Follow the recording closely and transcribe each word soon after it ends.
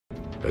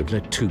Don't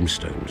let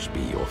tombstones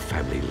be your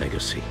family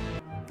legacy.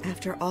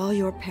 After all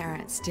your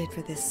parents did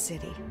for this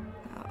city,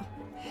 oh,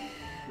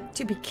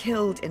 to be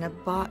killed in a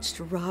botched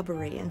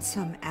robbery in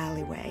some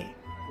alleyway,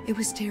 it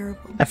was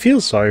terrible. I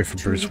feel sorry for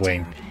Bruce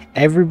Wayne.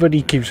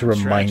 Everybody keeps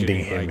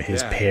reminding him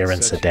his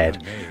parents are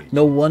dead.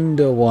 No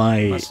wonder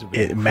why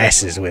it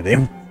messes with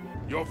him.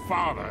 Your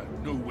father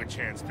knew which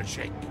hands to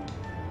shake.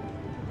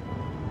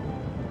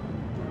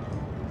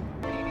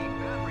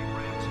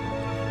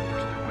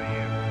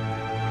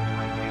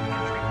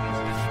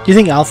 Do you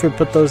think Alfred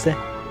put those there?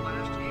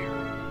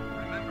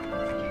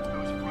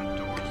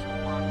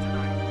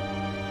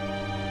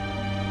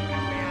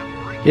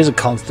 Here's a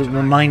constant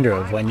reminder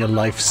of when your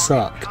life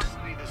sucked.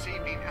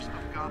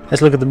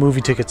 Let's look at the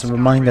movie tickets and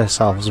remind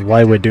ourselves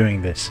why we're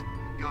doing this.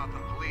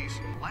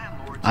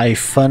 I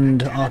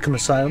fund Arkham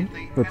Asylum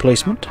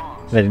replacement.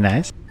 Very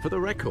nice. For the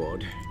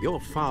record, your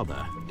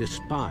father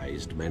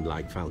despised men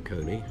like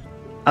Falcone.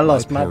 I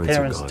lost my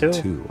parents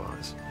too.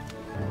 Oz.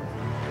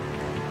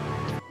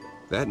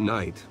 That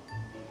night,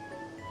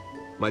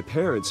 my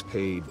parents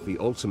paid the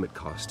ultimate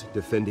cost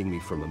defending me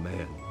from a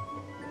man.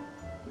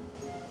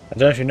 I don't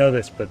know if you know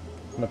this, but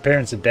my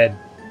parents are dead.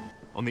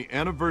 On the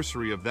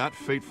anniversary of that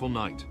fateful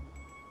night,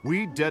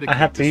 we dedicate I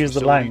have to use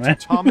the line, man.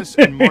 to Thomas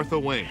and Martha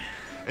Wayne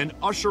and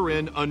usher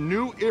in a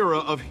new era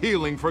of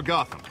healing for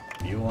Gotham.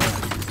 You want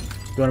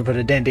to put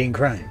a dent in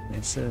crime?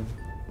 It's Did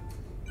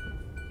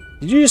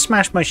you just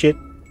smash my shit?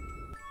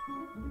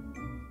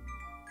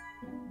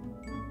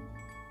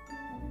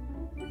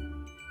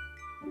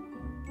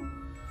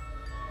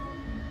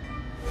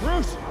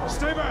 Bruce,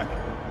 stay back!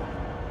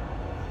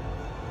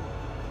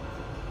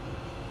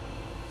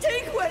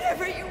 Take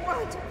whatever you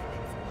want.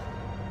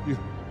 You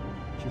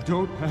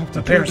don't have to.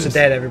 My parents are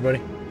dead, everybody.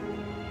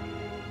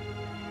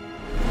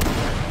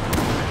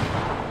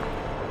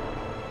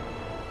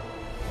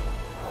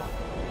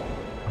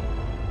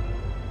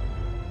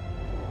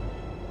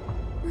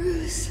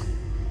 Bruce.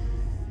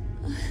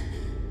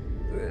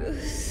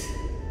 Bruce.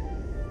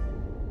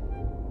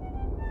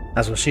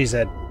 That's what she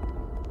said.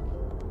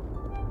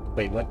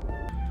 Wait, what?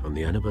 On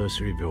the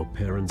anniversary of your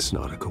parents. It's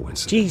not a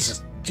coincidence.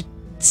 Jesus,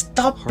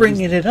 stop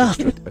bringing it up.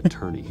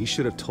 Attorney, he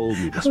should have told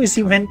me this. How is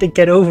he meant to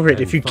get over it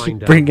if you keep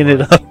Find out bringing it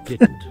why up? he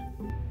didn't.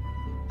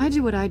 I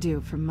do what I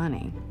do for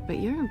money, but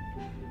you're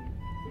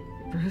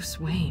Bruce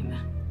Wayne.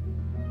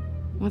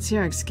 What's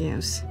your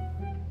excuse?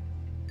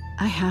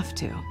 I have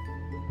to.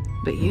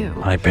 But you,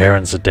 My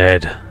parents are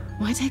dead.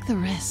 why take the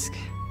risk?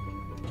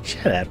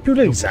 Shut up, you're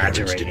Your parents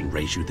exaggerating. didn't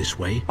raise you this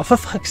way. Oh, for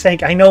fuck's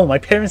sake, I know, my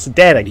parents are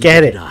dead, I get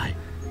Neither it. did I.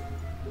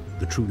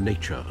 The true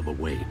nature of a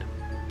Wayne.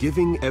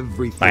 Giving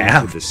everything I to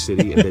have. the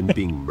city and then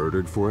being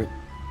murdered for it?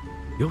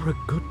 You're a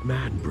good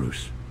man,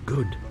 Bruce.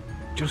 Good.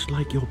 Just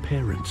like your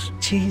parents.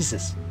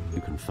 Jesus, You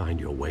can find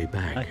your way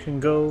back. I can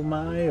go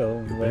my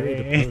own You bury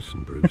the way.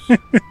 person, Bruce,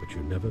 but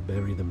you never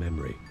bury the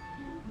memory.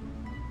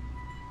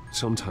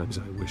 Sometimes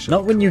I wish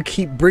Not I when could. you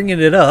keep bringing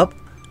it up.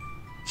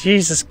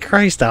 Jesus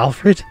Christ,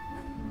 Alfred.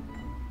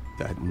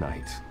 That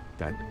night,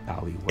 that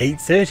alleyway.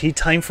 8:30,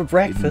 time for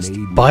breakfast. made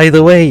me By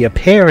the way, your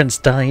parents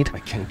died. I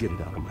can't get it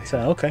out of my So,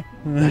 head. okay.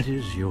 That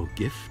is your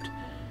gift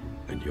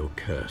and your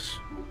curse.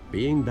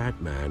 Being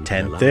Batman.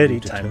 10:30,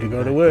 time to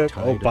go to work.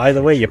 Oh, by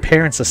the way, your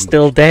parents are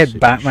still dead,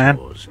 Batman.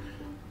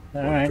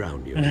 Alright.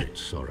 Drown you in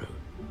its sorrow.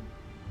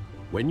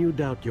 When you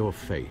doubt your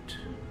fate,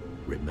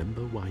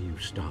 remember why you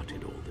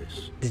started all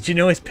this. Did you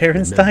know his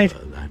parents Remember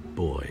died? that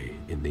boy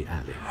in the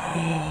alley.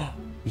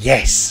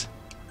 Yes.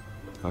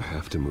 I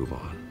have to move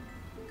on.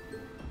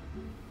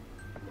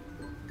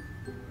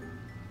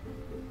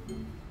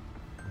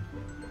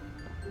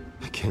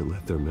 I can't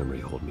let their memory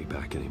hold me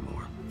back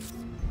anymore.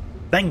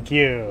 Thank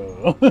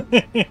you.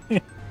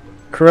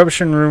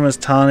 Corruption rumors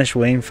tarnish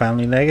Wayne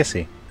family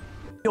legacy.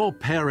 Your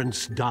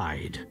parents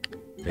died.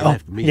 They Oh,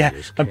 left me yeah.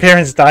 as My care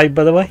parents died,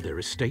 by the way. of their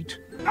estate.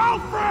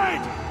 Alfred!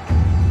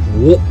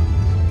 What?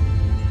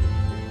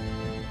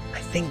 I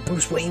think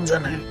Bruce Wayne's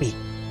unhappy.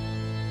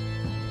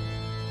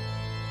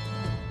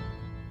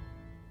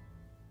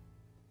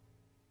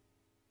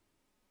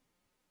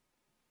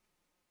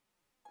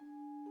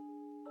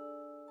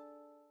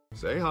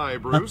 Say hi,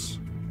 Bruce.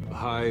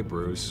 Hi,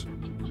 Bruce.